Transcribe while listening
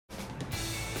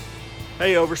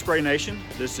Hey, Overspray Nation.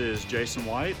 This is Jason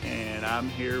White, and I'm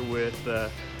here with a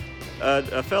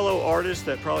fellow artist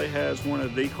that probably has one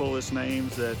of the coolest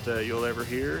names that you'll ever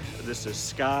hear. This is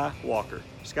Sky Walker.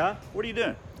 Sky, what are you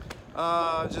doing?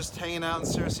 Just hanging out in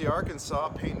Searcy, Arkansas,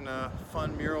 painting a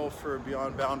fun mural for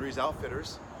Beyond Boundaries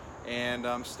Outfitters, and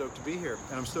I'm stoked to be here,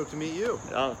 and I'm stoked to meet you.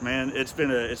 Oh man, it's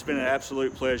been an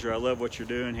absolute pleasure. I love what you're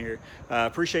doing here.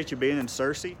 Appreciate you being in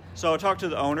Searcy. So I talked to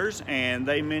the owners, and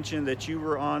they mentioned that you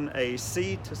were on a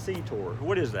Sea to Sea tour.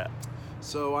 What is that?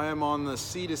 So I am on the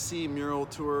Sea to Sea mural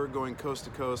tour, going coast to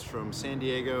coast from San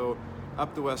Diego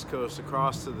up the west coast,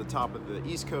 across to the top of the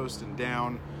east coast and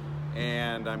down.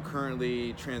 And I'm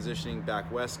currently transitioning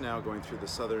back west now, going through the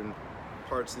southern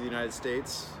parts of the United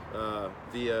States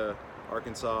via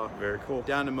Arkansas, Very cool.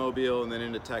 down to Mobile, and then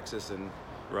into Texas, and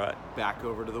Right. back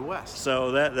over to the west.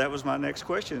 So that was my next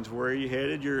question. Is where are you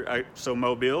headed? So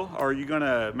Mobile. Are you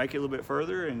gonna make it a little bit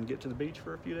further and get to the beach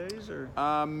for a few days, or?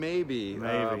 Maybe.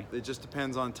 Maybe. It just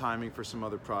depends on timing for some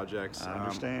other projects. I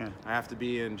understand. I have to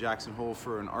be in Jackson Hole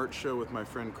for an art show with my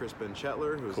friend Chris Ben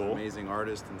Chetler, who's Cool. an amazing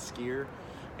artist and skier.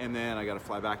 And then I got to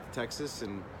fly back to Texas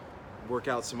and work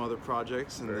out some other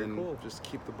projects, and Very then cool. just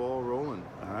keep the ball rolling.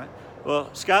 All right.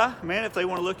 Well, Sky, man, if they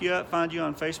want to look you up, find you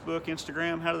on Facebook,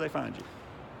 Instagram, how do they find you?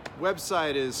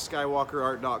 Website is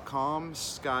skywalkerart.com,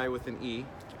 Sky with an E.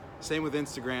 Same with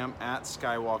Instagram, at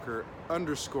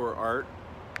Skywalker_art.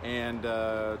 And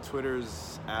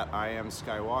Twitter's at I am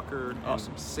Skywalker.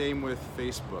 Awesome. And same with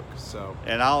Facebook. So,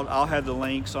 And I'll have the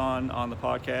links on the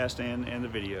podcast and the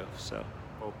video. So,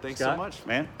 well, thanks Scott, so much.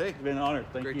 man. Hey, It's been an honor.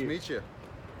 Thank great you. to meet you.